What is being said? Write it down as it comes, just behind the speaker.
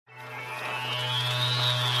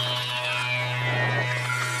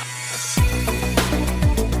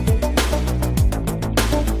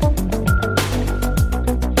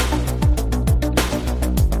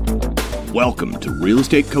Welcome to Real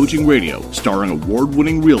Estate Coaching Radio, starring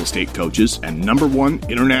award-winning real estate coaches and #1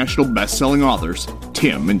 international best-selling authors,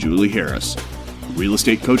 Tim and Julie Harris. Real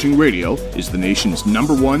Estate Coaching Radio is the nation's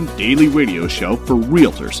 #1 daily radio show for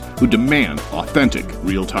realtors who demand authentic,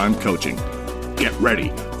 real-time coaching. Get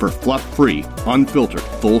ready for fluff-free, unfiltered,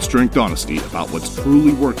 full-strength honesty about what's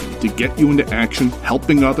truly working to get you into action,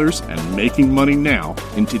 helping others, and making money now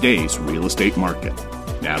in today's real estate market.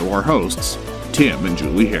 Now to our hosts, Tim and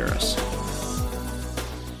Julie Harris.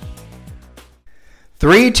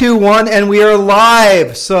 3, 2, 1, and we are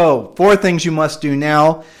live. So, 4 things you must do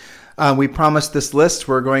now. We promised this list.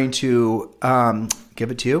 We're going to give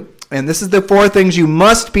it to you. And this is the 4 things you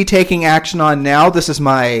must be taking action on now. This is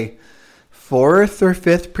my 4th or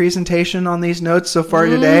 5th presentation on these notes so far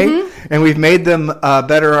today. And we've made them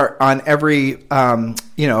better on every,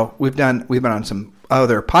 we've been on some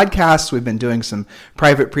other podcasts. We've been doing some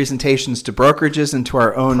private presentations to brokerages and to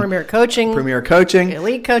our own Premier Coaching,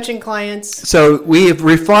 Elite Coaching clients. So we have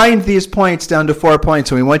refined these points down to 4 points,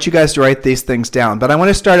 and we want you guys to write these things down. But I want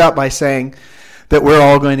to start out by saying that we're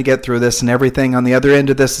all going to get through this, and everything on the other end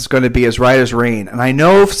of this is going to be as right as rain. And I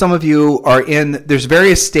know some of you are there's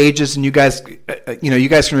various stages, and you guys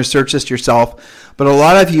can research this yourself, but a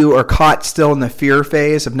lot of you are caught still in the fear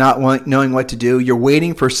phase of not knowing what to do. You're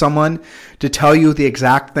waiting for someone to tell you the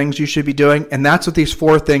exact things you should be doing, and that's what these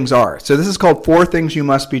 4 things are. So this is called 4 things you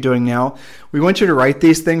must be doing now. We want you to write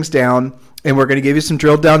these things down, and we're going to give you some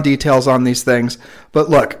drilled down details on these things. But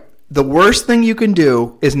look, the worst thing you can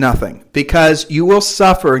do is nothing, because you will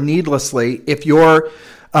suffer needlessly if you're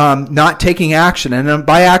not taking action. And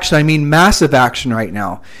by action, I mean massive action right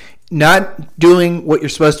now. Not doing what you're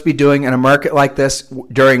supposed to be doing in a market like this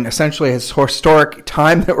during essentially a historic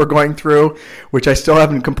time that we're going through, which I still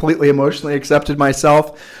haven't completely emotionally accepted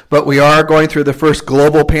myself. But we are going through the first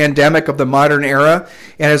global pandemic of the modern era.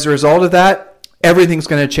 And as a result of that, everything's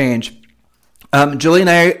going to change. Julie and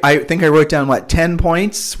I think I wrote down, 10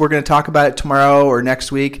 points. We're going to talk about it tomorrow or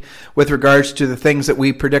next week with regards to the things that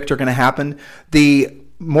we predict are going to happen. The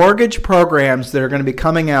mortgage programs that are going to be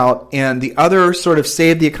coming out and the other sort of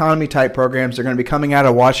save the economy type programs that are going to be coming out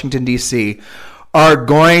of Washington, D.C. are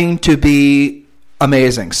going to be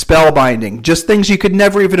amazing, spellbinding, just things you could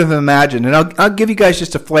never even have imagined. And I'll give you guys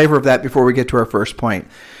just a flavor of that before we get to our first point.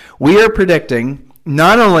 We are predicting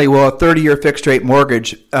not only will a 30-year fixed rate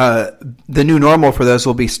mortgage, the new normal for those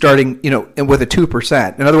will be starting, with a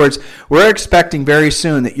 2%. In other words, we're expecting very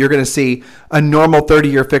soon that you're going to see a normal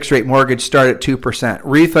 30-year fixed rate mortgage start at 2%.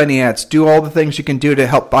 Refinance, do all the things you can do to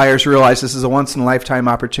help buyers realize this is a once-in-a-lifetime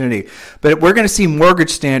opportunity. But we're going to see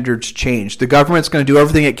mortgage standards change. The government's going to do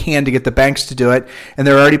everything it can to get the banks to do it, and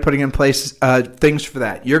they're already putting in place things for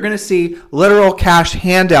that. You're going to see literal cash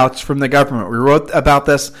handouts from the government. We wrote about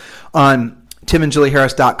this on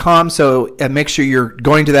timandjulieharris.com. So make sure you're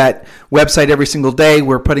going to that website every single day.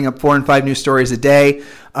 We're putting up 4 and 5 new stories a day.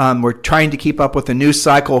 We're trying to keep up with the news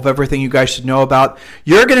cycle of everything you guys should know about.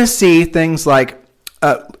 You're going to see things like,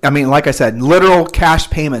 like I said, literal cash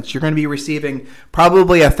payments. You're going to be receiving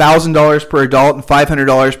probably $1,000 per adult and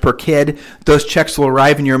 $500 per kid. Those checks will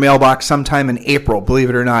arrive in your mailbox sometime in April, believe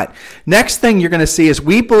it or not. Next thing you're going to see is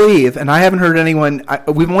we believe, and I haven't heard anyone,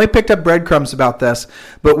 we've only picked up breadcrumbs about this,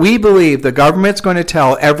 but we believe the government's going to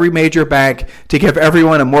tell every major bank to give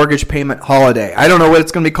everyone a mortgage payment holiday. I don't know what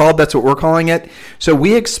it's going to be called. That's what we're calling it. So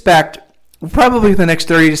we expect probably the next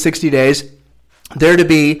 30 to 60 days there to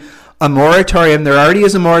be a moratorium. There already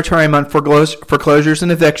is a moratorium on foreclosures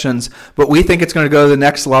and evictions, but we think it's going to go to the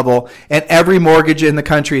next level. And every mortgage in the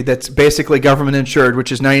country that's basically government insured,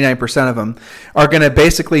 which is 99% of them, are going to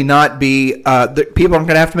basically not be, people aren't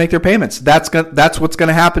going to have to make their payments. That's what's going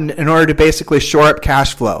to happen in order to basically shore up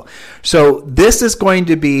cash flow. So this is going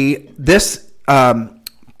to be, this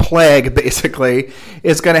plague basically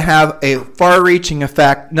is going to have a far-reaching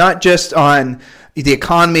effect, not just on the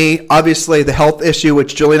economy, obviously the health issue,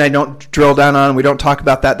 which Julie and I don't drill down on. We don't talk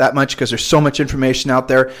about that much because there's so much information out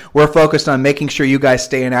there. We're focused on making sure you guys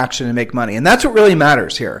stay in action and make money. And that's what really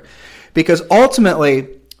matters here. Because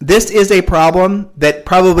ultimately, this is a problem that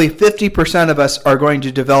probably 50% of us are going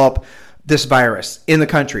to develop this virus in the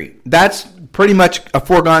country. That's pretty much a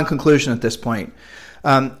foregone conclusion at this point.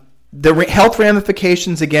 The health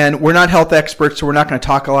ramifications, again, we're not health experts, so we're not going to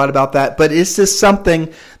talk a lot about that. But it's just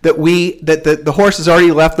something that the horse has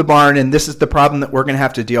already left the barn, and this is the problem that we're going to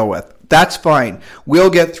have to deal with. That's fine. We'll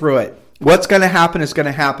get through it. What's going to happen is going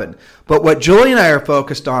to happen. But what Julie and I are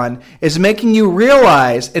focused on is making you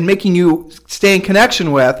realize and making you stay in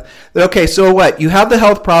connection with that, okay, so what? You have the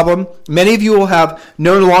health problem. Many of you will have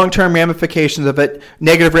no long-term ramifications of it,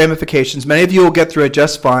 negative ramifications. Many of you will get through it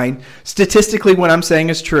just fine. Statistically, what I'm saying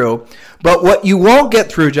is true. But what you won't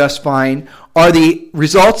get through just fine are the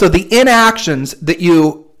results of the inactions that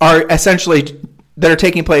you are essentially, that are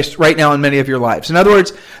taking place right now in many of your lives. In other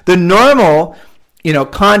words, the normal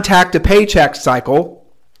contact to paycheck cycle,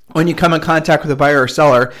 when you come in contact with a buyer or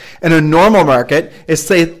seller in a normal market, is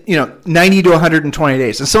say 90 to 120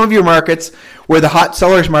 days. In some of your markets where the hot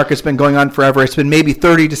sellers market's been going on forever, it's been maybe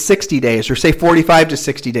 30 to 60 days, or say 45 to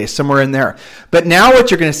 60 days, somewhere in there. But now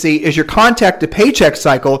what you're going to see is your contact to paycheck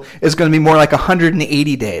cycle is going to be more like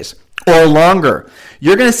 180 days or longer.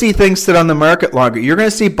 You're going to see things sit on the market longer. You're going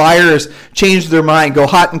to see buyers change their mind, go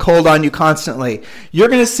hot and cold on you constantly. You're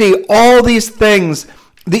going to see all these things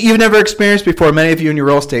that you've never experienced before, many of you in your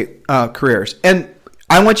real estate careers. And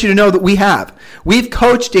I want you to know that we've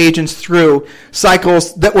coached agents through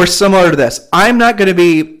cycles that were similar to this.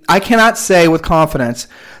 I cannot say with confidence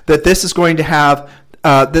that this is going to have,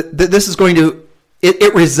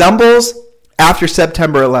 it resembles after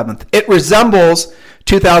September 11th. It resembles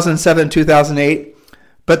 2007, 2008.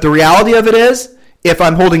 But the reality of it is, if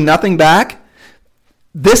I'm holding nothing back,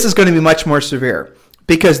 this is going to be much more severe,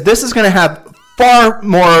 because this is going to have far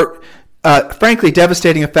more, frankly,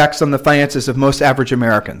 devastating effects on the finances of most average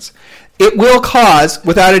Americans. It will cause,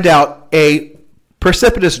 without a doubt, a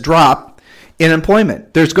precipitous drop in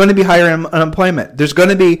employment. There's going to be higher unemployment. There's going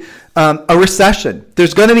to be a recession.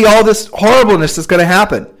 There's going to be all this horribleness that's going to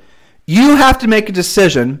happen. You have to make a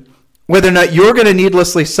decision whether or not you're going to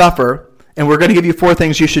needlessly suffer, and we're going to give you 4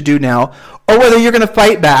 things you should do now, or whether you're going to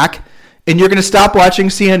fight back and you're going to stop watching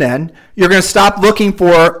CNN. You're going to stop looking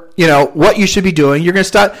for, what you should be doing. You're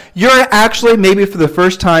actually, maybe for the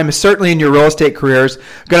first time, certainly in your real estate careers,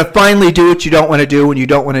 going to finally do what you don't want to do when you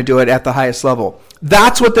don't want to do it at the highest level.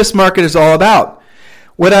 That's what this market is all about.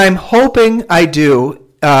 What I'm hoping I do,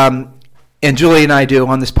 and Julie and I do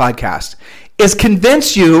on this podcast, is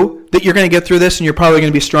convince you that you're going to get through this and you're probably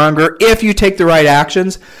going to be stronger if you take the right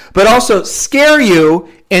actions, but also scare you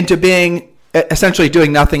into being essentially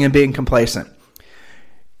doing nothing and being complacent.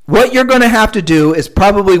 What you're going to have to do is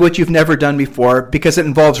probably what you've never done before, because it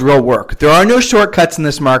involves real work. There are no shortcuts in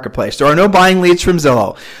this marketplace. There are no buying leads from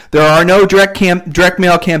Zillow. There are no direct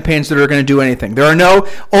mail campaigns that are going to do anything. There are no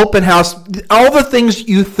open house. All the things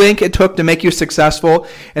you think it took to make you successful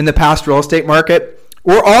in the past real estate market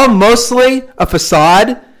were all mostly a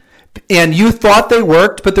facade, and you thought they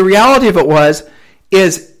worked, but the reality of it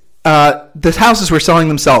is the houses were selling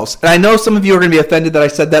themselves. And I know some of you are going to be offended that I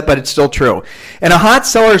said that, but it's still true. In a hot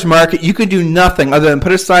seller's market, you can do nothing other than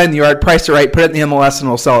put a sign in the yard, price it right, put it in the MLS, and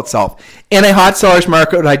it'll sell itself. In a hot seller's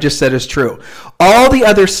market, what I just said is true. All the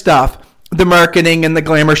other stuff, the marketing and the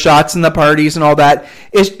glamour shots and the parties and all that,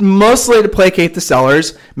 is mostly to placate the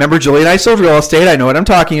sellers. Remember, Julie and I sold real estate. I know what I'm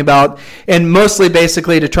talking about. And mostly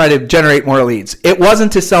basically to try to generate more leads. It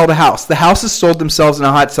wasn't to sell the house. The houses sold themselves in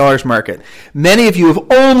a hot seller's market. Many of you have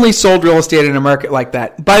only sold real estate in a market like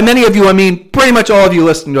that. By many of you, I mean pretty much all of you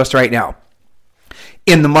listening to us right now.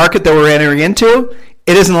 In the market that we're entering into,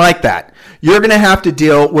 it isn't like that. You're going to have to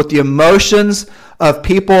deal with the emotions of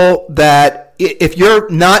people that, if you're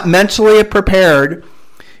not mentally prepared,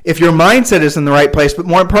 if your mindset is in the right place, but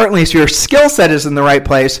more importantly, if your skill set is in the right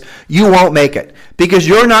place, you won't make it, because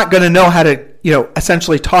you're not going to know how to,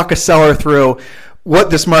 essentially talk a seller through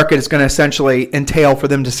what this market is going to essentially entail for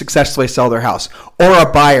them to successfully sell their house, or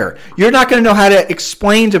a buyer. You're not going to know how to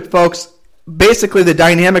explain to folks basically the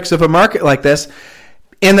dynamics of a market like this.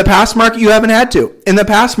 In the past market, you haven't had to. In the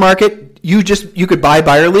past market, you could buy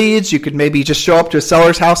buyer leads. You could maybe just show up to a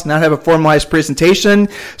seller's house and not have a formalized presentation.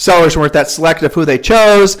 Sellers weren't that selective who they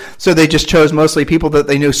chose, so they just chose mostly people that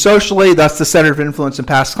they knew socially. Thus, the center of influence and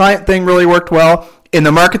past client thing really worked well. In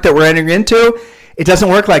the market that we're entering into, it doesn't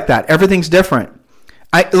work like that. Everything's different.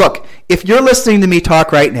 Look, if you're listening to me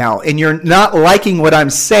talk right now and you're not liking what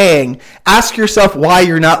I'm saying, ask yourself why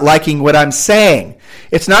you're not liking what I'm saying.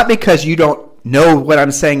 It's not because you don't know what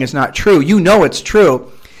I'm saying is not true. You know it's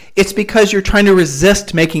true. It's because you're trying to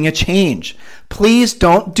resist making a change. Please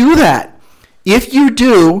don't do that. If you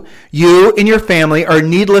do, you and your family are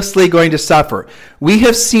needlessly going to suffer. We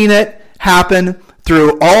have seen it happen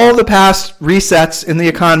through all the past resets in the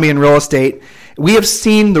economy and real estate. We have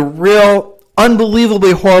seen the real,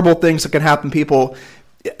 unbelievably horrible things that can happen to people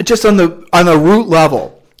just on the root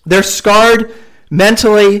level. They're scarred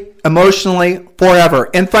mentally, emotionally, forever.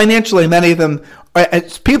 And financially, many of them,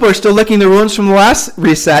 people are still licking the wounds from the last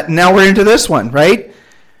reset, and now we're into this one, right?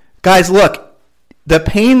 Guys, look, the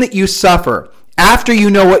pain that you suffer after you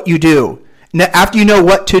know what you do, after you know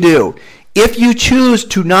what to do, if you choose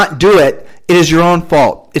to not do it, it is your own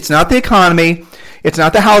fault. It's not the economy. It's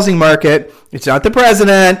not the housing market. It's not the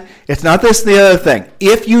president. It's not this, the other thing.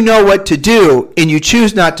 If you know what to do and you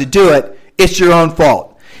choose not to do it, it's your own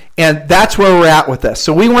fault. And that's where we're at with this.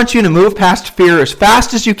 So we want you to move past fear as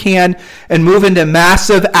fast as you can and move into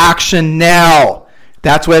massive action now.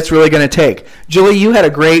 That's what it's really going to take. Julie, you had a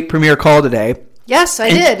great premiere call today. Yes, I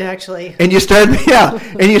did, actually. And you started,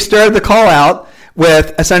 and you started the call out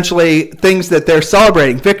with essentially things that they're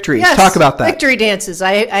celebrating, victories. Yes, talk about that. Victory dances.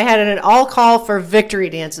 I had an all call for victory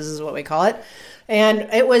dances is what we call it. And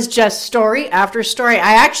it was just story after story.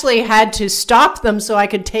 I actually had to stop them so I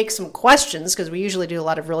could take some questions, because we usually do a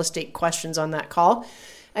lot of real estate questions on that call.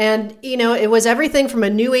 And, it was everything from a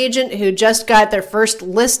new agent who just got their first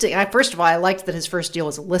listing. First of all, I liked that his first deal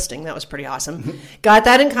was a listing. That was pretty awesome. Got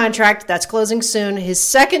that in contract. That's closing soon. His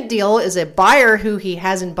second deal is a buyer who he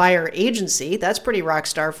has in buyer agency. That's pretty rock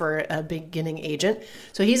star for a beginning agent.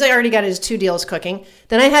 So he's already got his 2 deals cooking.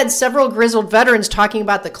 Then I had several grizzled veterans talking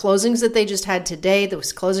about the closings that they just had today,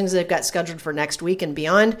 those closings they've got scheduled for next week and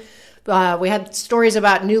beyond. We had stories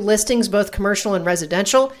about new listings, both commercial and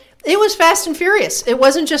residential. It was fast and furious. It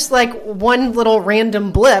wasn't just like one little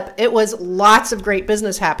random blip. It was lots of great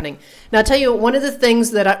business happening. Now, I'll tell you, one of the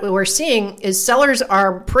things that we're seeing is sellers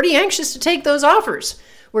are pretty anxious to take those offers.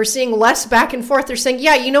 We're seeing less back and forth. They're saying,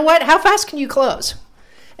 yeah, you know what? How fast can you close?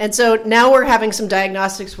 And so now we're having some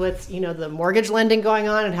diagnostics with, the mortgage lending going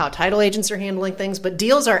on and how title agents are handling things. But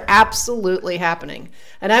deals are absolutely happening.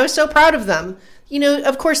 And I was so proud of them.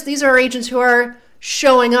 Of course, these are agents who are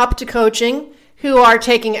showing up to coaching, who are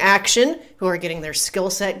taking action, who are getting their skill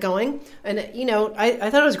set going. And, I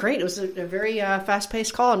thought it was great. It was a very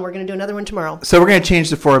fast-paced call, and we're going to do another one tomorrow. So we're going to change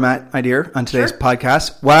the format, my dear, on today's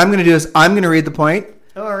podcast. What I'm going to do is I'm going to read the point.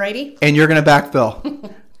 Alrighty. And you're going to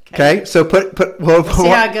backfill. Okay? So we'll see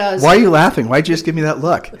how it goes. Why are you laughing? Why'd you just give me that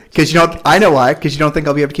look? Because I know why. Because you don't think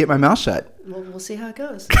I'll be able to keep my mouth shut. We'll see how it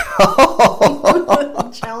goes.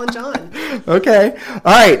 Challenge on. Okay.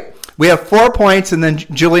 All right. We have 4 points, and then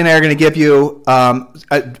Julie and I are going to give you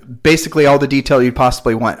basically all the detail you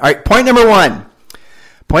possibly want. All right, point number one.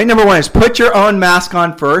 Point number one is put your own mask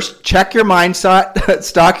on first. Check your mindset,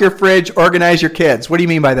 stock your fridge, organize your kids. What do you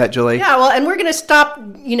mean by that, Julie? Yeah, well, and we're going to stop,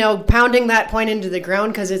 pounding that point into the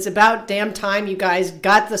ground, because it's about damn time you guys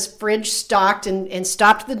got this fridge stocked and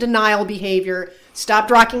stopped the denial behavior, stopped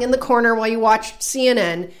rocking in the corner while you watch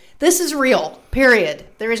CNN. This is real, period.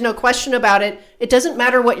 There is no question about it. It doesn't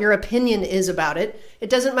matter what your opinion is about it.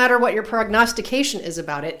 It doesn't matter what your prognostication is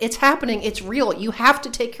about it. It's happening. It's real. You have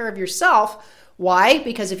to take care of yourself. Why?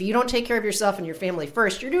 Because if you don't take care of yourself and your family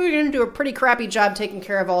first, you're going to do a pretty crappy job taking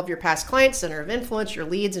care of all of your past clients, center of influence, your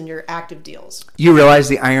leads, and your active deals. You realize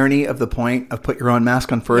the irony of the point of put your own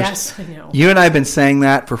mask on first? Yes, I know. You and I have been saying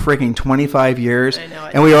that for freaking 25 years. I know.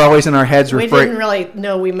 And we were always in our heads We didn't really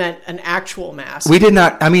know we meant an actual mask. We did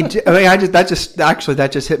not. That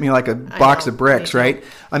just hit me like a box of bricks, right?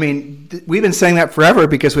 We've been saying that forever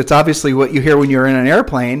because it's obviously what you hear when you're in an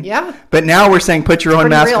airplane. Yeah. But now we're saying put your own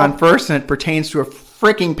mask on first, and it pertains to a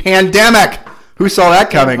freaking pandemic. Who saw that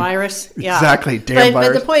coming? Virus. Yeah. Exactly. Damn virus.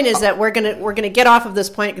 But the point is that we're gonna get off of this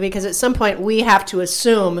point, because at some point we have to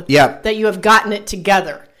assume that you have gotten it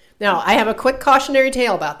together. Now, I have a quick cautionary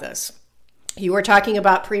tale about this. You were talking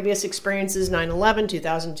about previous experiences, 9/11,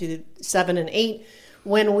 2007 and 8,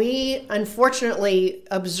 when we unfortunately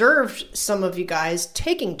observed some of you guys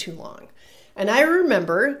taking too long. And I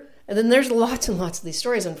remember, and then there's lots and lots of these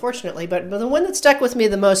stories, unfortunately, but the one that stuck with me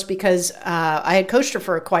the most, because I had coached her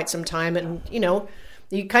for quite some time, and,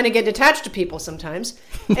 you kind of get attached to people sometimes,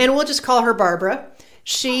 and we'll just call her Barbara.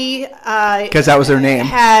 She... Because that was her name.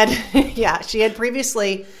 She had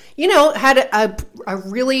previously, had a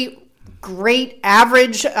really great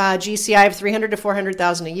average GCI of $300,000 to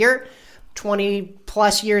 $400,000 a year, 20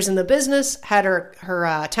 plus years in the business, had her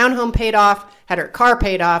townhome paid off, had her car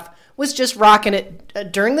paid off, was just rocking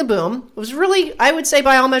it during the boom. It was really, I would say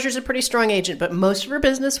by all measures, a pretty strong agent, but most of her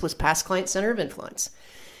business was past client center of influence.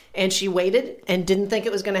 And she waited and didn't think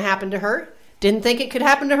it was going to happen to her. Didn't think it could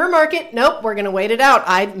happen to her market. Nope, we're going to wait it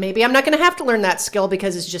out. Maybe I'm not going to have to learn that skill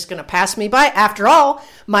because it's just going to pass me by. After all,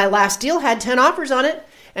 my last deal had 10 offers on it,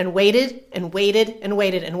 and waited and waited and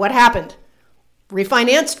waited. And what happened?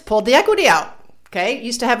 Refinanced, pulled the equity out. Okay,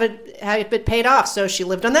 used to have it paid off, so she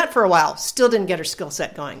lived on that for a while. Still didn't get her skill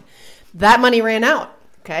set going. That money ran out.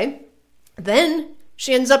 Okay, then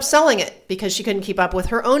she ends up selling it because she couldn't keep up with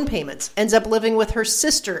her own payments. Ends up living with her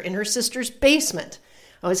sister in her sister's basement.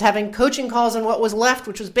 I was having coaching calls on what was left,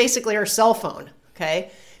 which was basically her cell phone.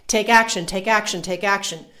 Okay, take action, take action, take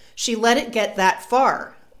action. She let it get that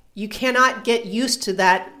far. You cannot get used to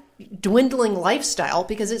that dwindling lifestyle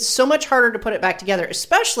because it's so much harder to put it back together,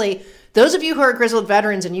 especially those of you who are grizzled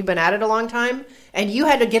veterans and you've been at it a long time and you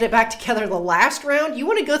had to get it back together the last round. You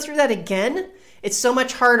want to go through that again? It's so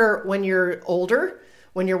much harder when you're older,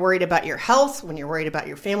 when you're worried about your health, when you're worried about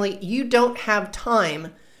your family. You don't have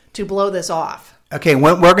time to blow this off. Okay,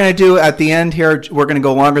 what we're going to do at the end here, we're going to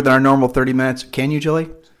go longer than our normal 30 minutes. Can you, Julie?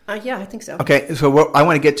 Yeah, I think so. Okay, so what I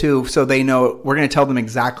want to get to, so they know, we're going to tell them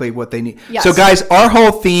exactly what they need. Yes. So guys, our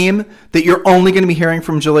whole theme that you're only going to be hearing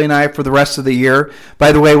from Julie and I for the rest of the year,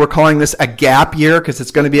 by the way, we're calling this a gap year because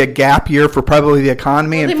it's going to be a gap year for probably the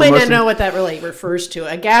economy. Well, and they for might most not know what that really refers to.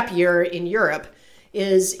 A gap year in Europe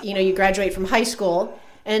is, you graduate from high school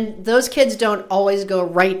and those kids don't always go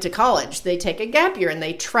right to college. They take a gap year and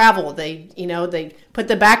they travel. They put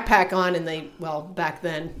the backpack on and back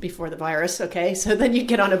then, before the virus, okay? So then you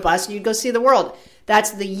get on a bus and you go see the world.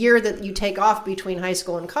 That's the year that you take off between high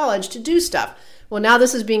school and college to do stuff. Well, now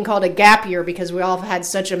this is being called a gap year because we all have had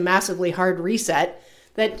such a massively hard reset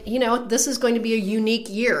that, this is going to be a unique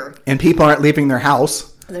year. And people aren't leaving their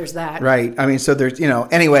house. There's that. Right. I mean, so there's,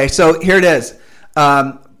 anyway, so here it is.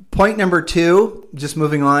 Point number 2, just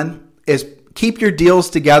moving on, is keep your deals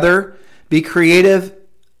together, be creative,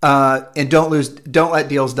 and don't let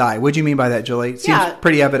deals die. What do you mean by that, Julie? It seems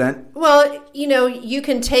pretty evident. Well, you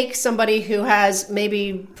can take somebody who has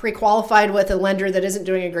maybe pre-qualified with a lender that isn't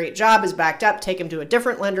doing a great job, is backed up, take them to a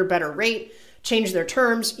different lender, better rate, change their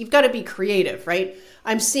terms. You've got to be creative, right?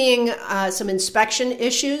 I'm seeing some inspection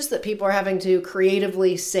issues that people are having to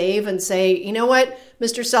creatively save and say, you know what,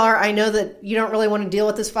 Mr. Seller, I know that you don't really want to deal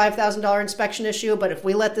with this $5,000 inspection issue, but if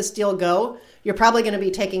we let this deal go, you're probably going to be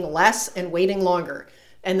taking less and waiting longer.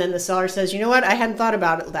 And then the seller says, you know what, I hadn't thought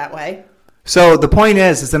about it that way. So the point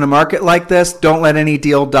is in a market like this, don't let any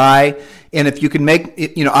deal die. And if you can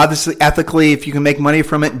make, obviously ethically, if you can make money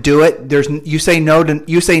from it, do it. You say no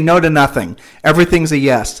to nothing. Everything's a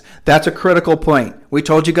yes. That's a critical point. We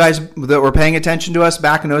told you guys that were paying attention to us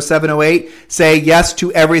back in 07, 08. Say yes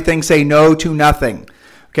to everything. Say no to nothing.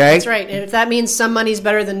 Okay. That's right. And if that means some money's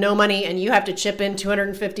better than no money, and you have to chip in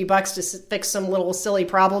 $250 to fix some little silly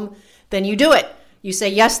problem, then you do it. You say,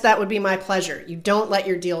 yes, that would be my pleasure. You don't let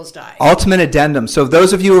your deals die. Ultimate Addendum. So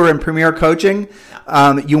those of you who are in Premier Coaching,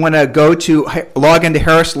 you want to log into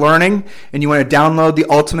Harris Learning, and you want to download the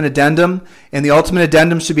Ultimate Addendum. And the Ultimate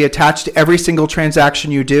Addendum should be attached to every single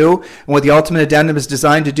transaction you do. And what the Ultimate Addendum is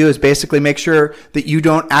designed to do is basically make sure that you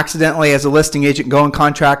don't accidentally, as a listing agent, go in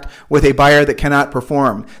contract with a buyer that cannot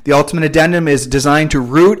perform. The Ultimate Addendum is designed to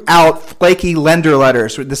root out flaky lender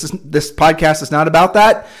letters. This podcast is not about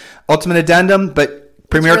that. Ultimate Addendum, but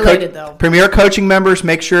Premier Coaching members,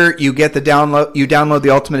 make sure you get you download the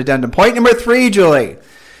Ultimate Addendum. Point number 3, Julie.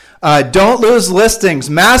 Don't lose listings.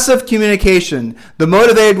 Massive communication. The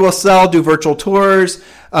motivated will sell. Do virtual tours.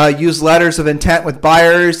 Use letters of intent with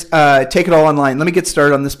buyers. Take it all online. Let me get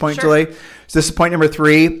started on this point, Sure. Julie. So this is point number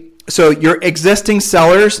 3. So your existing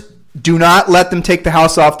sellers, do not let them take the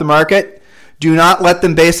house off the market. Do not let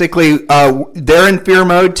them basically, they're in fear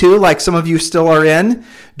mode too, like some of you still are in.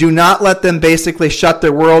 Do not let them basically shut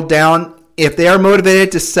their world down. If they are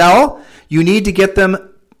motivated to sell, you need to get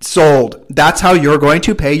them sold. That's how you're going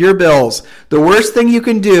to pay your bills. The worst thing you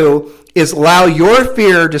can do is allow your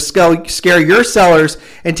fear to scare your sellers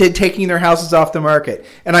into taking their houses off the market.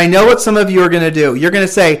 And I know what some of you are going to do. You're going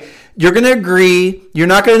to say, you're going to agree. You're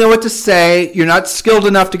not going to know what to say. You're not skilled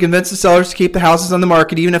enough to convince the sellers to keep the houses on the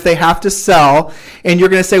market, even if they have to sell. And you're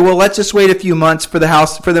going to say, well, let's just wait a few months for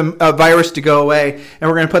the virus to go away, and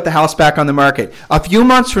we're going to put the house back on the market. A few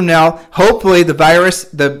months from now, hopefully the virus,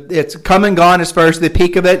 it's come and gone as far as the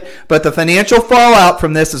peak of it, but the financial fallout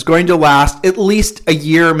from this is going to last at least a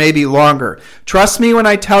year, maybe longer. Trust me when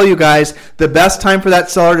I tell you guys, the best time for that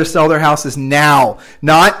seller to sell their house is now,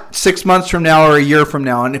 not 6 months from now or a year from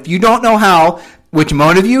now. And if you don't know how, which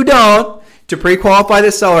most of you don't, to pre-qualify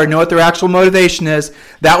the seller, know what their actual motivation is,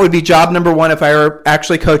 that would be job number 1 if I were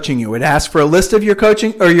actually coaching you. I'd ask for a list of your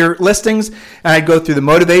coaching or your listings, and I'd go through the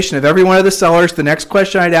motivation of every one of the sellers. The next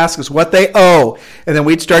question I'd ask is what they owe, and then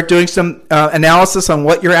we'd start doing some analysis on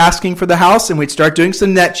what you're asking for the house, and we'd start doing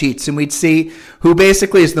some net sheets, and we'd see who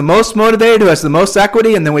basically is the most motivated, who has the most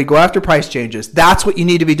equity, and then we'd go after price changes. That's what you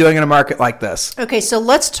need to be doing in a market like this. Okay, so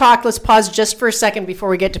let's pause just for a second before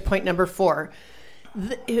we get to point number 4.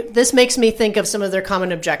 This makes me think of some of their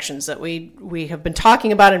common objections that we have been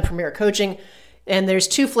talking about in Premier Coaching, and there's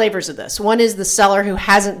 2 flavors of this. One is the seller who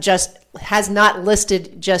hasn't just has not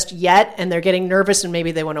listed just yet and they're getting nervous and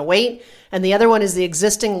maybe they want to wait. And the other one is the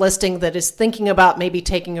existing listing that is thinking about maybe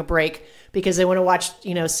taking a break because they want to watch,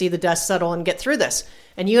 see the dust settle and get through this.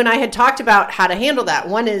 And you and I had talked about how to handle that.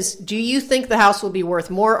 One is, do you think the house will be worth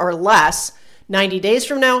more or less 90 days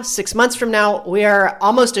from now, 6 months from now? We are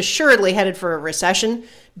almost assuredly headed for a recession.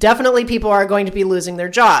 Definitely people are going to be losing their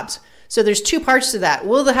jobs. So there's two parts to that.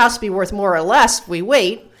 Will the house be worth more or less if we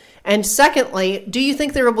wait? And secondly, do you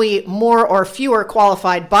think there will be more or fewer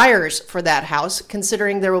qualified buyers for that house,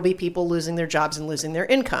 considering there will be people losing their jobs and losing their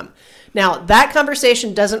income? Now, that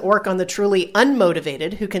conversation doesn't work on the truly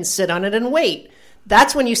unmotivated who can sit on it and wait.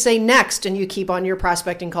 That's when you say next and you keep on your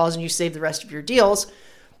prospecting calls and you save the rest of your deals.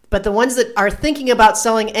 But the ones that are thinking about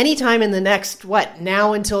selling anytime in the next,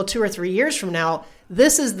 now until 2 or 3 years from now,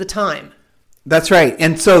 this is the time. That's right.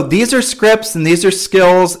 And so these are scripts and these are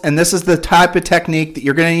skills, and this is the type of technique that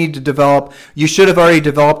you're going to need to develop. You should have already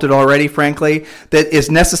developed it already, frankly, that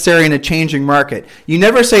is necessary in a changing market. You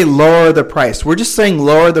never say lower the price. We're just saying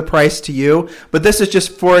lower the price to you, but this is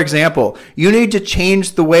just for example. You need to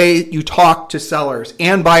change the way you talk to sellers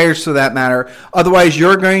and buyers for that matter. Otherwise,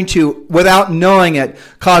 you're going to, without knowing it,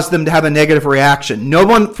 cause them to have a negative reaction. No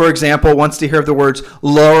one, for example, wants to hear the words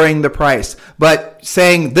lowering the price, but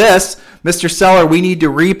saying this, Mr. Seller, we need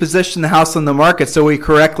to reposition the house on the market so we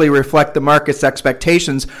correctly reflect the market's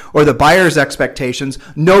expectations or the buyer's expectations.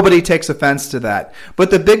 Nobody takes offense to that.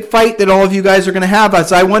 But the big fight that all of you guys are going to have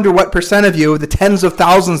is I wonder what percent of you, the tens of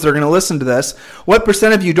thousands that are going to listen to this, what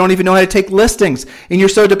percent of you don't even know how to take listings and you're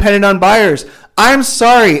so dependent on buyers. I'm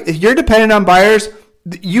sorry, if you're dependent on buyers,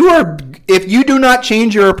 if you do not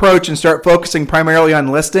change your approach and start focusing primarily on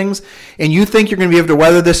listings and you think you're going to be able to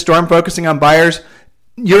weather this storm focusing on buyers,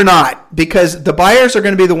 you're not, because the buyers are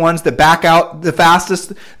going to be the ones that back out the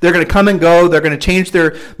fastest. They're going to come and go. They're going to change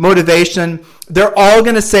their motivation. They're all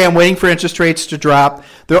going to say, I'm waiting for interest rates to drop.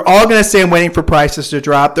 They're all going to say, I'm waiting for prices to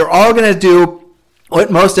drop. They're all going to do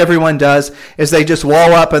what most everyone does, is they just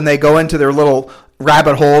wall up and they go into their little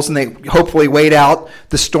rabbit holes and they hopefully wait out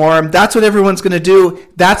the storm. That's what everyone's going to do.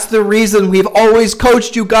 That's the reason we've always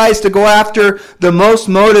coached you guys to go after the most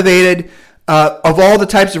motivated of all the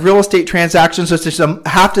types of real estate transactions, which is a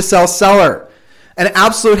have-to-sell seller, an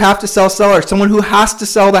absolute have-to-sell seller, someone who has to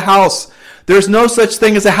sell the house. There's no such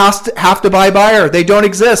thing as a have-to-buy buyer. They don't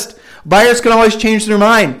exist. Buyers can always change their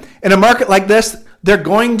mind. In a market like this, they're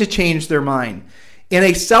going to change their mind. In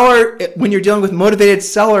a seller, when you're dealing with motivated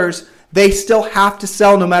sellers, they still have to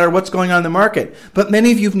sell no matter what's going on in the market. But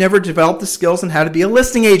many of you have never developed the skills on how to be a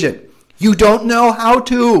listing agent. You don't know how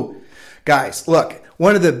to. Guys, look.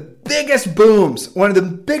 One of the biggest booms, one of the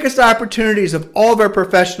biggest opportunities of all of our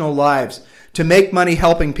professional lives to make money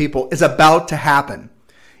helping people is about to happen.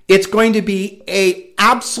 It's going to be an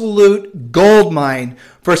absolute gold mine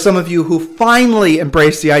for some of you who finally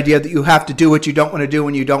embrace the idea that you have to do what you don't want to do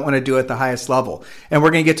when you don't want to do at the highest level. And we're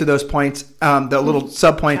going to get to those points, the little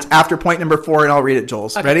sub-points after point number 4, and I'll read it,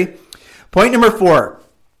 Jules. Okay. Ready? Point number 4.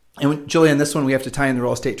 And Julian, this one we have to tie in the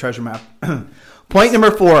real estate treasure map. Point number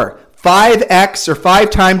 4. 5x or 5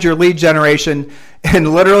 times your lead generation.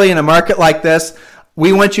 And literally in a market like this,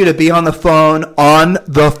 we want you to be on the phone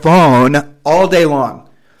all day long.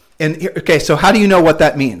 And okay, so how do you know what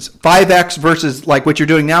that means? 5x versus like what you're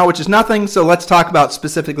doing now, which is nothing. So let's talk about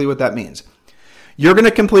specifically what that means. You're going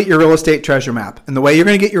to complete your real estate treasure map. And the way you're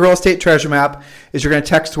going to get your real estate treasure map is you're going to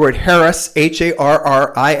text the word Harris,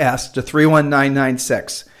 Harris, to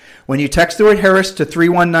 31996. When you text the word Harris to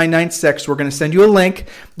 31996, we're going to send you a link.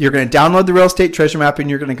 You're going to download the real estate treasure map and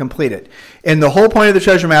you're going to complete it. And the whole point of the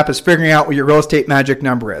treasure map is figuring out what your real estate magic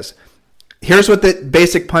number is. Here's what the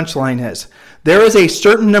basic punchline is. There is a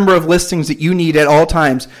certain number of listings that you need at all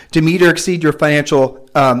times to meet or exceed your financial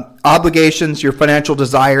obligations, your financial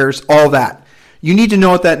desires, all that. You need to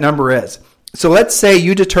know what that number is. So let's say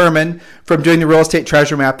you determine from doing the real estate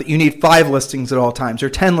treasure map that you need 5 listings at all times or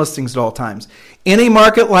 10 listings at all times. In a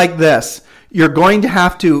market like this, you're going to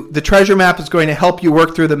have to, the treasure map is going to help you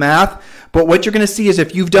work through the math. But what you're going to see is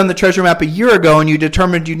if you've done the treasure map a year ago and you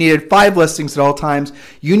determined you needed 5 listings at all times,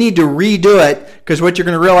 you need to redo it, because what you're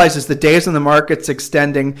going to realize is the days in the market's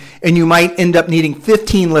extending and you might end up needing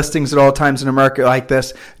 15 listings at all times in a market like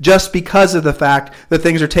this just because of the fact that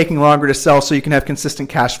things are taking longer to sell so you can have consistent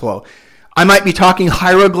cash flow. I might be talking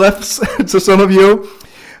hieroglyphs to some of you,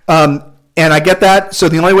 and I get that. So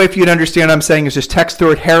the only way for you to understand what I'm saying is just text the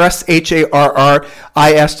word Harris, Harris,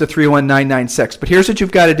 to 31996. But here's what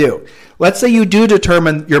you've got to do. Let's say you do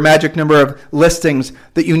determine your magic number of listings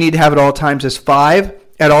that you need to have at all times is 5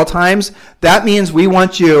 at all times. That means we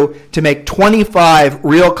want you to make 25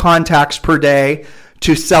 real contacts per day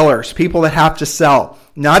to sellers, people that have to sell.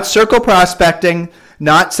 not circle prospecting,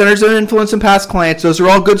 not centers of influence and past clients. Those are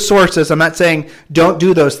all good sources. I'm not saying don't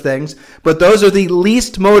do those things, but those are the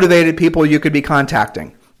least motivated people you could be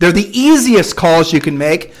contacting. They're the easiest calls you can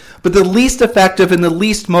make, but the least effective and the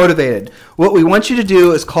least motivated. What we want you to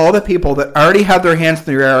do is call the people that already have their hands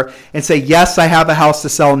in the air and say, yes, I have a house to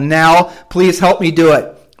sell now. Please help me do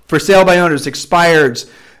it. For sale by owners, expireds,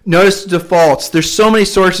 notice defaults. There's so many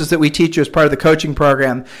sources that we teach you as part of the coaching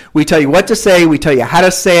program. We tell you what to say. We tell you how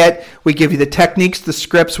to say it. We give you the techniques, the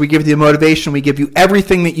scripts. We give you the motivation. We give you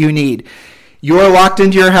everything that you need. You are locked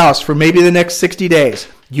into your house for maybe the next 60 days.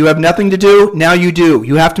 You have nothing to do. Now you do.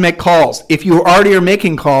 You have to make calls. If you already are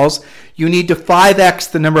making calls, you need to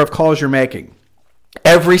 5x the number of calls you're making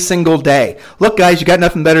every single day. Look, guys, you got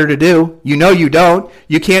nothing better to do. You know you don't.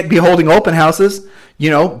 You can't be holding open houses.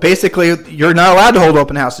 Basically, you're not allowed to hold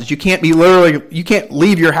open houses. You can't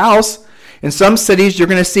leave your house. In some cities, you're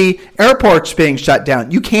going to see airports being shut down.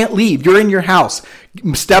 You can't leave. You're in your house.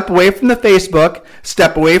 Step away from the Facebook.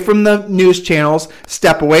 Step away from the news channels.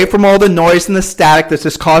 Step away from all the noise and the static that's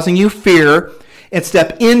just causing you fear, and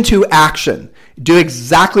step into action. Do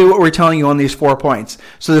exactly what we're telling you on these 4 points.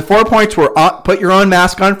 So the 4 points were put your own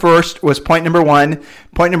mask on first was point number 1.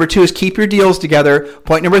 Point number 2 is keep your deals together.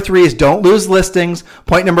 Point number 3 is don't lose listings.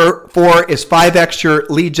 Point number 4 is 5x your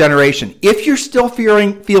lead generation. If you're still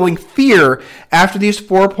feeling fear after these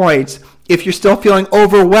 4 points, if you're still feeling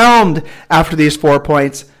overwhelmed after these 4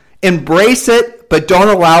 points, embrace it, but don't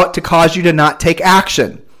allow it to cause you to not take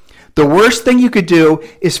action. The worst thing you could do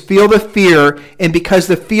is feel the fear, and because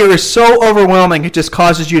the fear is so overwhelming, it just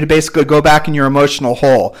causes you to basically go back in your emotional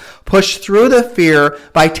hole. Push through the fear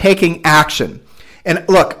by taking action. And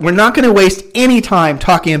look, we're not going to waste any time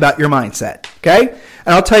talking about your mindset, okay?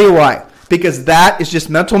 And I'll tell you why. Because that is just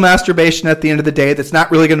mental masturbation at the end of the day that's not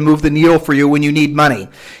really going to move the needle for you when you need money.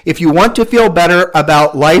 If you want to feel better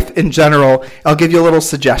about life in general, I'll give you a little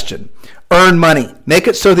suggestion. Earn money. Make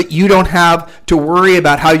it so that you don't have to worry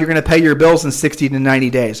about how you're going to pay your bills in 60 to 90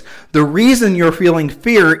 days. The reason you're feeling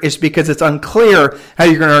fear is because it's unclear how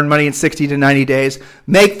you're going to earn money in 60 to 90 days.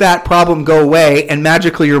 Make that problem go away, and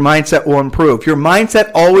magically your mindset will improve. Your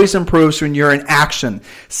mindset always improves when you're in action.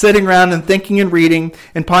 Sitting around and thinking and reading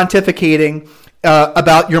and pontificating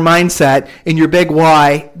about your mindset and your big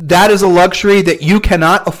why, that is a luxury that you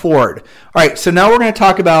cannot afford. All right, so now we're going to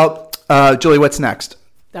talk about, Julie, what's next?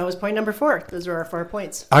 That was point number 4. Those are our 4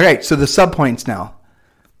 points. All right, so the sub-points now.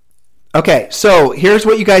 Okay, so here's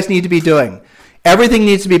what you guys need to be doing. Everything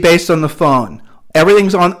needs to be based on the phone.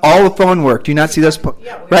 Everything's on all the phone work. Do you not see this?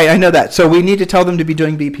 Yeah, right, I know that. So we need to tell them to be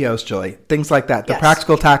doing BPOs, Julie. Things like that, the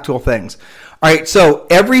practical, tactical things. All right, so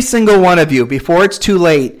every single one of you, before it's too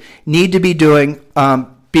late, need to be doing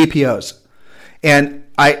BPOs. And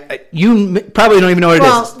you probably don't even know what it is.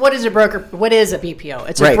 Well, what is a broker? What is a BPO?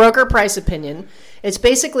 It's a broker price opinion. It's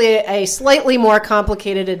basically a slightly more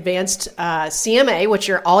complicated, advanced CMA, which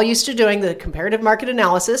you're all used to doing, the comparative market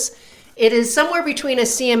analysis. It is somewhere between a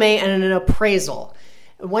CMA and an appraisal.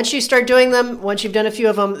 Once you start doing them, once you've done a few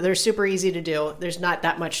of them, they're super easy to do. There's not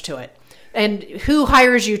that much to it. And who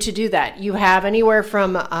hires you to do that? You have anywhere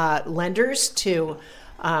from lenders to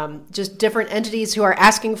just different entities who are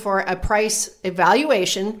asking for a price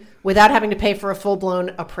evaluation without having to pay for a full-blown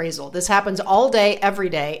appraisal. This happens all day, every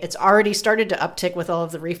day. It's already started to uptick with all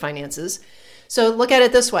of the refinances. So look at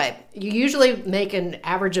it this way. You usually make an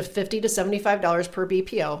average of $50 to $75 per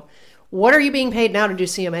BPO. What are you being paid now to do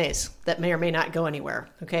CMAs that may or may not go anywhere?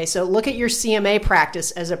 Okay, so look at your CMA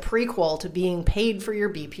practice as a prequel to being paid for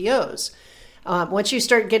your BPOs. Once you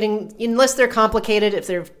start getting, unless they're complicated, if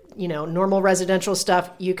they're normal residential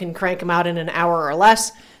stuff, you can crank them out in an hour or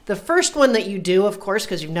less. The first one that you do, of course,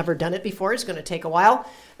 because you've never done it before, is going to take a while.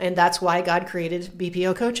 And that's why God created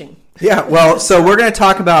BPO coaching. Yeah, well, so we're going to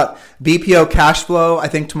talk about BPO cash flow, I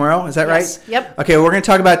think, tomorrow. Is that right? Yep. Okay, we're going to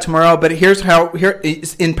talk about it tomorrow, but here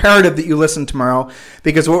it's imperative that you listen tomorrow,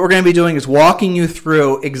 because what we're going to be doing is walking you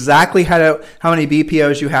through exactly how many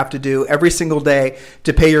BPOs you have to do every single day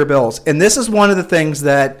to pay your bills. And this is one of the things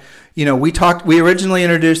that we originally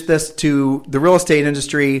introduced this to the real estate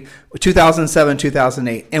industry 2007,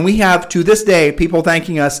 2008. And we have, to this day, people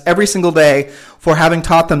thanking us every single day for having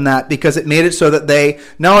taught them that, because it made it so that they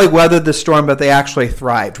not only weathered the storm, but they actually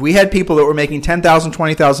thrived. We had people that were making $10,000,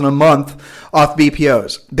 $20,000 a month off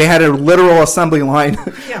BPOs. They had a literal assembly line.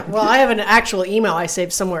 Yeah, well, I have an actual email I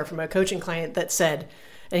saved somewhere from a coaching client that said,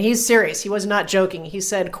 and he's serious, he was not joking. He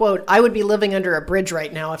said, quote, "I would be living under a bridge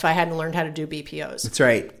right now if I hadn't learned how to do BPOs." That's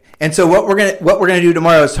right. And so what we're gonna do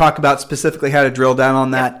tomorrow is talk about specifically how to drill down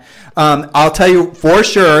on that. I'll tell you for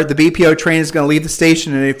sure the BPO train is going to leave the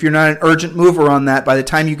station, and if you're not an urgent mover on that, by the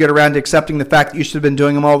time you get around to accepting the fact that you should have been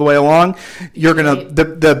doing them all the way along, you're gonna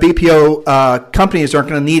the BPO companies aren't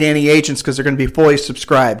going to need any agents because they're going to be fully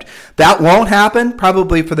subscribed. That won't happen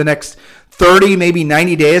probably for the next 30, maybe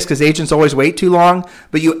 90 days, because agents always wait too long,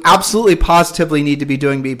 but you absolutely positively need to be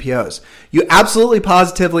doing BPOs. You absolutely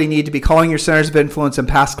positively need to be calling your centers of influence and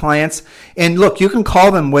past clients. And look, you can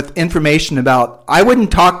call them with information about, I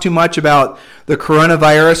wouldn't talk too much about the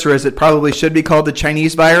coronavirus, or as it probably should be called, the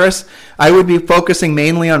Chinese virus. I would be focusing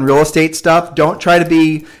mainly on real estate stuff. Don't try to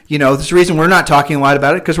be, there's a reason we're not talking a lot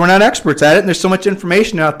about it, because we're not experts at it, and there's so much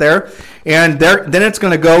information out there. And then it's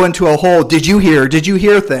going to go into a whole did you hear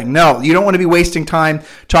thing. No, you don't want to be wasting time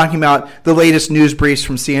talking about the latest news briefs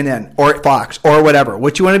from CNN or Fox or whatever.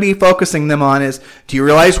 What you want to be focusing them on is, do you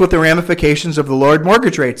realize what the ramifications of the lowered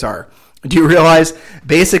mortgage rates are? Do you realize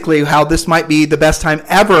basically how this might be the best time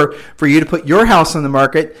ever for you to put your house on the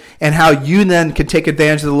market, and how you then can take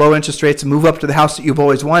advantage of the low interest rates and move up to the house that you've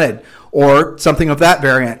always wanted, or something of that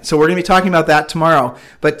variant? So we're going to be talking about that tomorrow,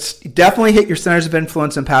 but definitely hit your centers of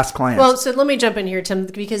influence and past clients. Well, so let me jump in here, Tim,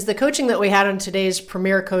 because the coaching that we had on today's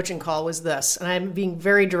premier coaching call was this, and I'm being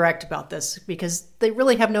very direct about this because they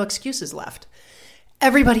really have no excuses left.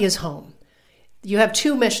 Everybody is home. You have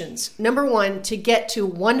two missions. Number one, to get to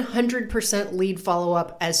 100% lead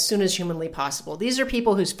follow-up as soon as humanly possible. These are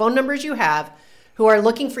people whose phone numbers you have who are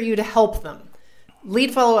looking for you to help them.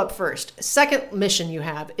 Lead follow-up first. Second mission you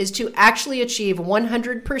have is to actually achieve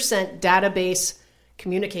 100% database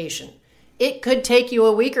communication. It could take you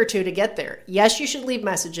a week or two to get there. Yes, you should leave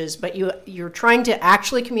messages, but you're trying to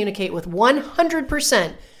actually communicate with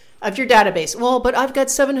 100% of your database. Well, but I've got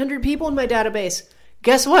 700 people in my database.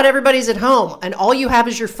 Guess what? Everybody's at home, and all you have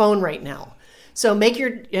is your phone right now. So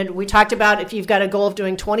we talked about if you've got a goal of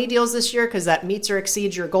doing 20 deals this year, because that meets or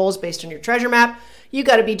exceeds your goals based on your treasure map, you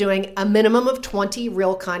got to be doing a minimum of 20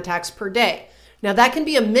 real contacts per day. Now, that can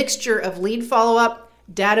be a mixture of lead follow-up,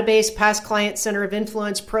 database, past client, center of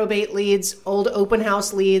influence, probate leads, old open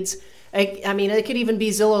house leads. I mean, it could even be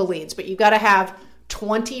Zillow leads, but you've got to have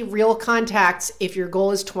 20 real contacts if your goal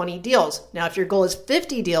is 20 deals. Now, if your goal is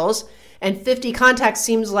 50 deals, and 50 contacts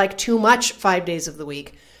seems like too much 5 days of the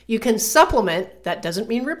week, you can supplement, that doesn't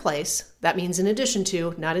mean replace, that means in addition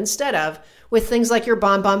to, not instead of, with things like your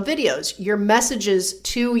BombBomb videos, your messages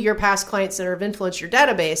to your past client center of influence, your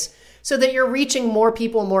database, so that you're reaching more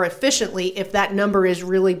people more efficiently if that number is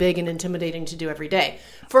really big and intimidating to do every day.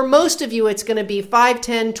 For most of you, it's going to be 5,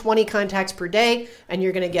 10, 20 contacts per day, and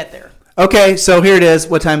you're going to get there. Okay, so here it is.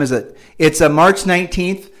 What time is it? It's March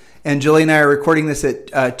 19th. And Julie and I are recording this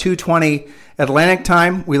at 2:20 Atlantic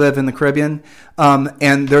time. We live in the Caribbean.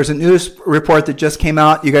 And there's a news report that just came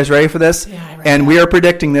out. You guys ready for this? Yeah, I read that. We are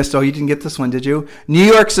predicting this. So you didn't get this one, did you? New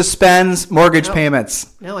York suspends mortgage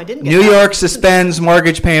payments. No, I didn't get New York suspends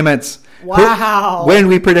mortgage payments. Wow. When did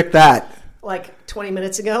we predict that? Like 20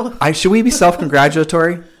 minutes ago. Should we be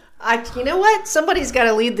self-congratulatory? You know what? Somebody's got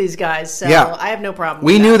to lead these guys, so yeah. I have no problem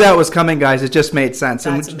with that. We knew that was coming, guys. It just made sense.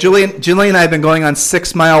 That's and Julie and I have been going on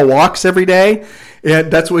 6-mile walks every day.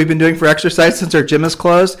 That's what we've been doing for exercise since our gym is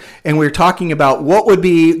closed. And we were talking about what would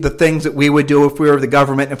be the things that we would do if we were the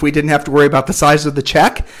government, if we didn't have to worry about the size of the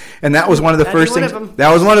check. And that was one of the first things.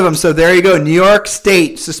 That was one of them. So there you go. New York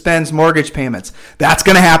State suspends mortgage payments. That's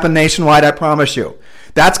going to happen nationwide, I promise you.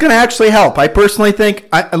 That's going to actually help. I personally think,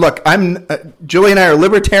 Julie and I are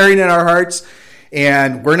libertarian in our hearts,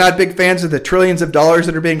 and we're not big fans of the trillions of dollars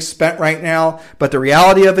that are being spent right now. But the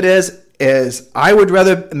reality of it is I would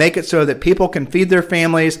rather make it so that people can feed their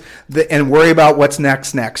families and worry about what's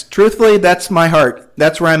next. Truthfully, that's my heart.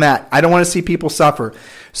 That's where I'm at. I don't want to see people suffer.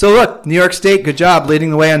 So look, New York State, good job leading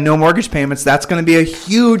the way on no mortgage payments. That's going to be a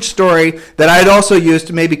huge story that I'd also use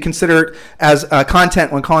to maybe consider it as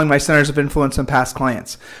content when calling my centers of influence and past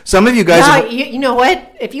clients. Some of you guys... you know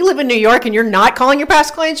what? If you live in New York and you're not calling your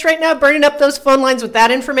past clients right now, burning up those phone lines with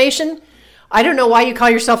that information... I don't know why you call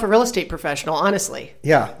yourself a real estate professional, honestly.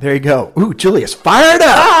 Yeah, there you go. Ooh, Julia's fired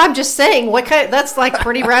up. Oh, I'm just saying, that's like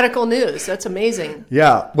pretty radical news. That's amazing.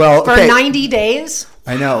 Yeah, well, for 90 days?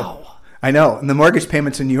 I know. Wow. I know. And the mortgage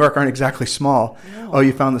payments in New York aren't exactly small. No. Oh,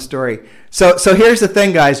 you found the story. So here's the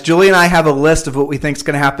thing, guys. Julie and I have a list of what we think is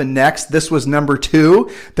going to happen next. This was number 2,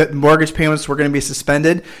 that mortgage payments were going to be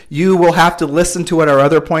suspended. You will have to listen to what our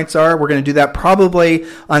other points are. We're going to do that probably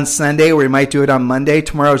on Sunday, or we might do it on Monday.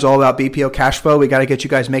 Tomorrow is all about BPO cash flow. We got to get you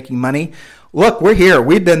guys making money. Look, we're here.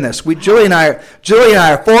 We've been this. Julie and I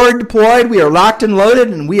are forward deployed. We are locked and loaded,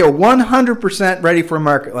 and we are 100% ready for a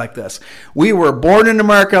market like this. We were born in a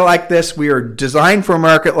market like this. We are designed for a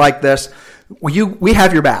market like this. We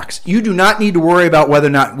have your backs. You do not need to worry about whether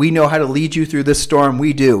or not we know how to lead you through this storm.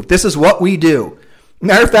 We do. This is what we do.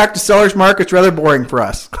 Matter of fact, the seller's market's rather boring for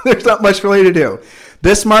us. There's not much really to do.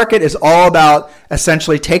 This market is all about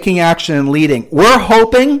essentially taking action and leading. We're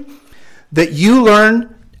hoping that you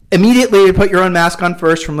learn immediately to put your own mask on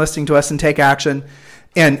first from listening to us and take action.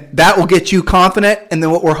 And that will get you confident. And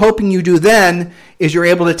then what we're hoping you do then is you're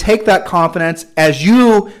able to take that confidence as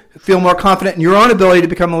you feel more confident in your own ability to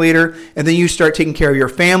become a leader. And then you start taking care of your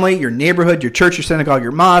family, your neighborhood, your church, your synagogue,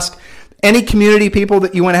 your mosque, any community people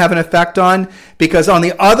that you want to have an effect on. Because on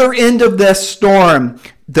the other end of this storm,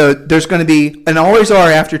 there's going to be, and always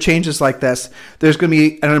are after changes like this, there's going to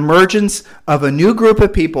be an emergence of a new group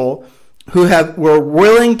of people who were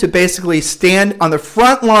willing to basically stand on the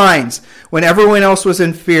front lines when everyone else was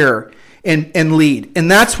in fear and lead. And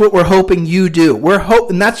that's what we're hoping you do.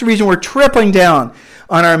 And that's the reason we're tripling down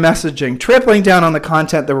on our messaging, tripling down on the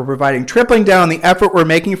content that we're providing, tripling down on the effort we're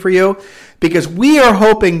making for you, because we are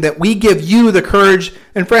hoping that we give you the courage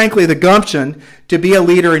and, frankly, the gumption to be a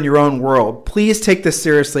leader in your own world. Please take this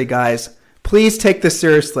seriously, guys. Please take this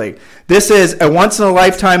seriously. This is a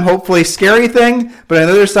once-in-a-lifetime, hopefully scary thing, but on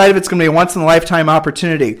the other side of it's going to be a once-in-a-lifetime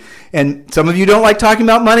opportunity. And some of you don't like talking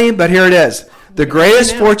about money, but here it is. The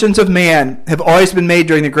greatest fortunes of man have always been made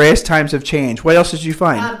during the greatest times of change. What else did you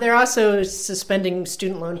find? They're also suspending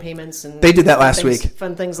student loan payments. And they did that last week.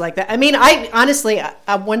 Fun things like that. I mean, I honestly,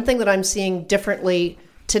 one thing that I'm seeing differently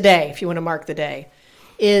today, if you want to mark the day,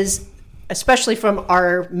 is, especially from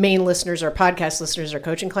our main listeners, our podcast listeners, our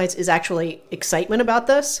coaching clients, is actually excitement about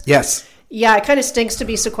this. Yes. Yeah, it kind of stinks to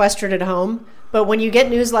be sequestered at home. But when you get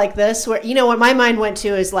news like this, where, you know, what my mind went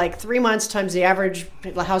to is like 3 months times the average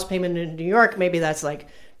house payment in New York, maybe that's like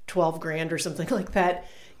 $12,000 or something like that.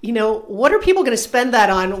 You know, what are people going to spend that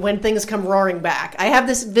on when things come roaring back? I have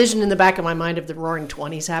this vision in the back of my mind of the roaring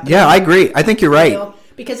 20s happening. Yeah, I agree. I think you're right. You know,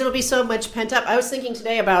 because it'll be so much pent up. I was thinking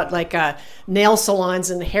today about like nail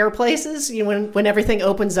salons and hair places. You know, when everything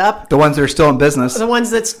opens up, the ones that are still in business, the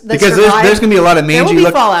ones that because there's going to be a lot of mangy. There will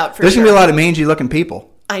be fallout for There's sure. going to be a lot of mangy looking people.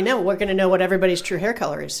 I know. We're going to know what everybody's true hair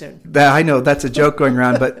color is soon. I know that's a joke going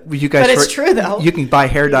around, but you guys. But it's true though. You can buy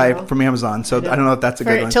hair dye from Amazon, so I don't know if that's a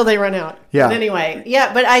good one. Until they run out. Yeah. But anyway,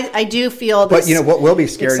 yeah. But I do feel this. But you know what will be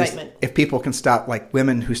scary is excitement. if people can stop, like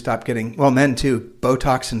women who stop getting, well, men too,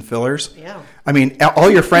 Botox and fillers. Yeah. I mean, all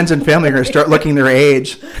your friends and family are going to start looking their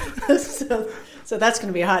age. So that's going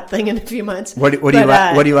to be a hot thing in a few months. What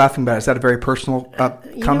are you laughing about? Is that a very personal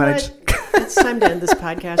comment? It's time to end this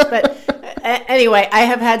podcast. But anyway, I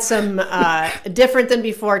have had some different than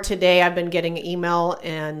before today. I've been getting email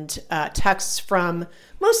and texts from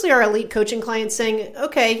mostly our elite coaching clients saying,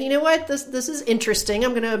 okay, you know what? This is interesting.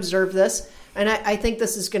 I'm going to observe this. And I think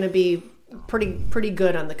this is going to be pretty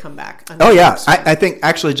good on the comeback. I think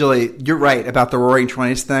actually, Julie, you're right about the Roaring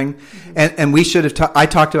 20s thing, and we should have. I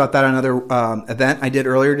talked about that on another event I did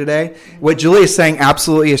earlier today. What Julie is saying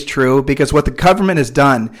absolutely is true, because what the government has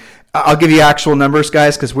done. I'll give you actual numbers,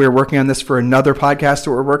 guys, because we're working on this for another podcast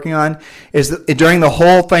that we're working on, is that during the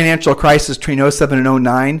whole financial crisis between 2007 and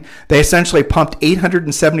 2009, they essentially pumped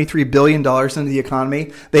 $873 billion into the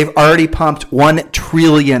economy. They've already pumped $1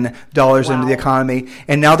 trillion into the economy,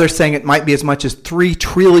 and now they're saying it might be as much as $3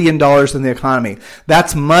 trillion in the economy.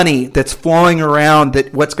 That's money that's flowing around.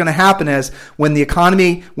 That what's going to happen is when the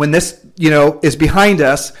economy, when this is behind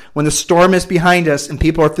us, when the storm is behind us and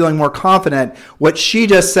people are feeling more confident, what she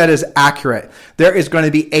just said is accurate. There is going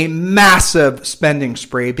to be a massive spending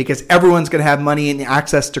spree because everyone's going to have money and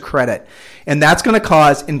access to credit. And that's going to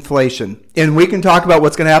cause inflation. And we can talk about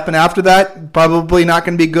what's going to happen after that. Probably not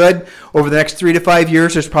going to be good. Over the next 3 to 5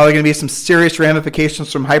 years, there's probably going to be some serious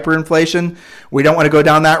ramifications from hyperinflation. We don't want to go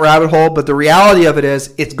down that rabbit hole, but the reality of it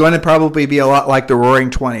is it's going to probably be a lot like the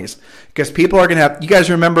Roaring 20s. Because people are going to have, you guys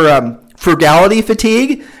remember frugality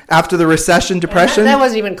fatigue after the recession, depression? That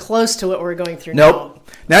wasn't even close to what we're going through now.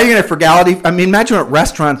 Now you're going to have frugality. I mean, imagine what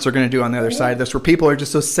restaurants are going to do on the other side of this, where people are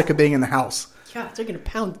just so sick of being in the house. Yeah, they're going to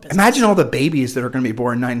pound business. Imagine all the babies that are going to be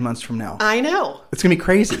born 9 months from now. I know. It's going to be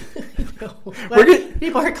crazy.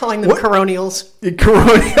 People are calling them coronials.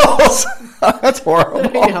 Coronials? That's horrible.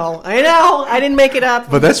 I know. I didn't make it up.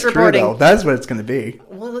 But that's true, though. That's what it's going to be.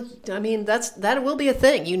 Well, I mean, that will be a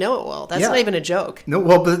thing. You know it will. That's not even a joke. No,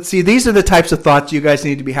 well, but see, these are the types of thoughts you guys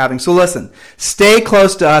need to be having. So listen, stay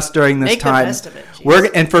close to us during this time. Make the best of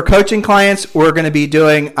it. And for coaching clients, we're going to be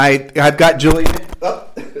doing, I've got Julie.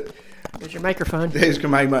 There's your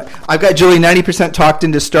microphone. I've got Julie 90% talked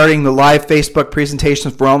into starting the live Facebook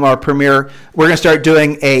presentations for Omaha Premier. We're going to start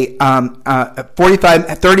doing a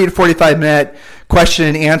 30 to 45 minute question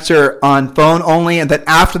and answer on phone only. And then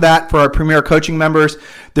after that, for our Premier coaching members,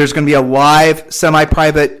 there's going to be a live,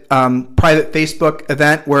 semi-private, private Facebook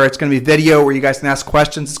event where it's going to be video where you guys can ask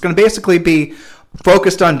questions. It's going to basically be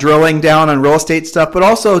focused on drilling down on real estate stuff, but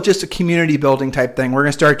also just a community building type thing. We're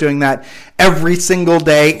going to start doing that every single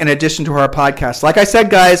day in addition to our podcast. Like I said,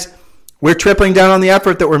 guys, we're tripling down on the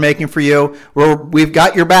effort that we're making for you. We've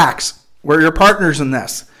got your backs. We're your partners in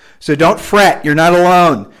this. So don't fret. You're not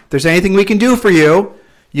alone. If there's anything we can do for you,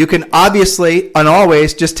 you can obviously and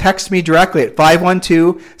always just text me directly at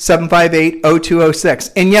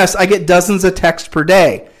 512-758-0206. And yes, I get dozens of texts per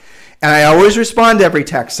day. And I always respond to every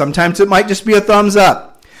text. Sometimes it might just be a thumbs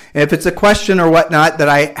up. And if it's a question or whatnot that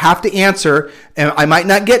I have to answer, and I might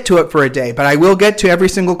not get to it for a day, but I will get to every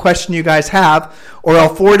single question you guys have, or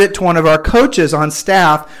I'll forward it to one of our coaches on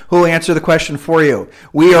staff who will answer the question for you.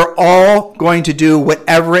 We are all going to do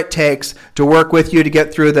whatever it takes to work with you to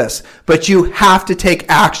get through this. But you have to take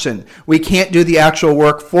action. We can't do the actual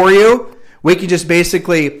work for you. We can just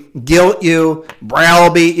basically guilt you,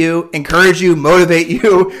 browbeat you, encourage you, motivate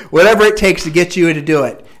you, whatever it takes to get you to do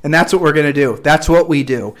it. And that's what we're going to do. That's what we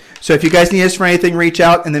do. So if you guys need us for anything, reach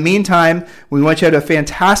out. In the meantime, we want you to have a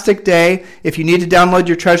fantastic day. If you need to download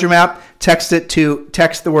your treasure map, text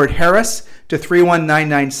the word Harris to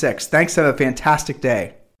 31996. Thanks. Have a fantastic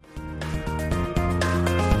day.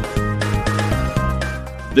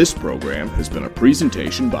 This program has been a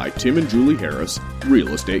presentation by Tim and Julie Harris,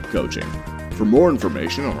 Real Estate Coaching. For more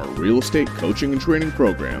information on our real estate coaching and training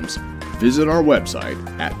programs, visit our website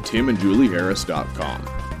at timandjulieharris.com.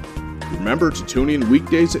 Remember to tune in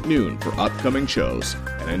weekdays at noon for upcoming shows,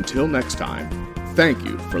 and until next time, thank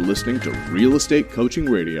you for listening to Real Estate Coaching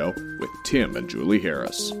Radio with Tim and Julie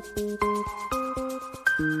Harris.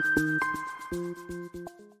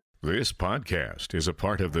 This podcast is a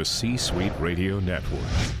part of the C-Suite Radio Network.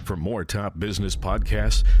 For more top business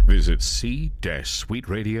podcasts, visit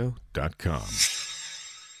c-suiteradio.com.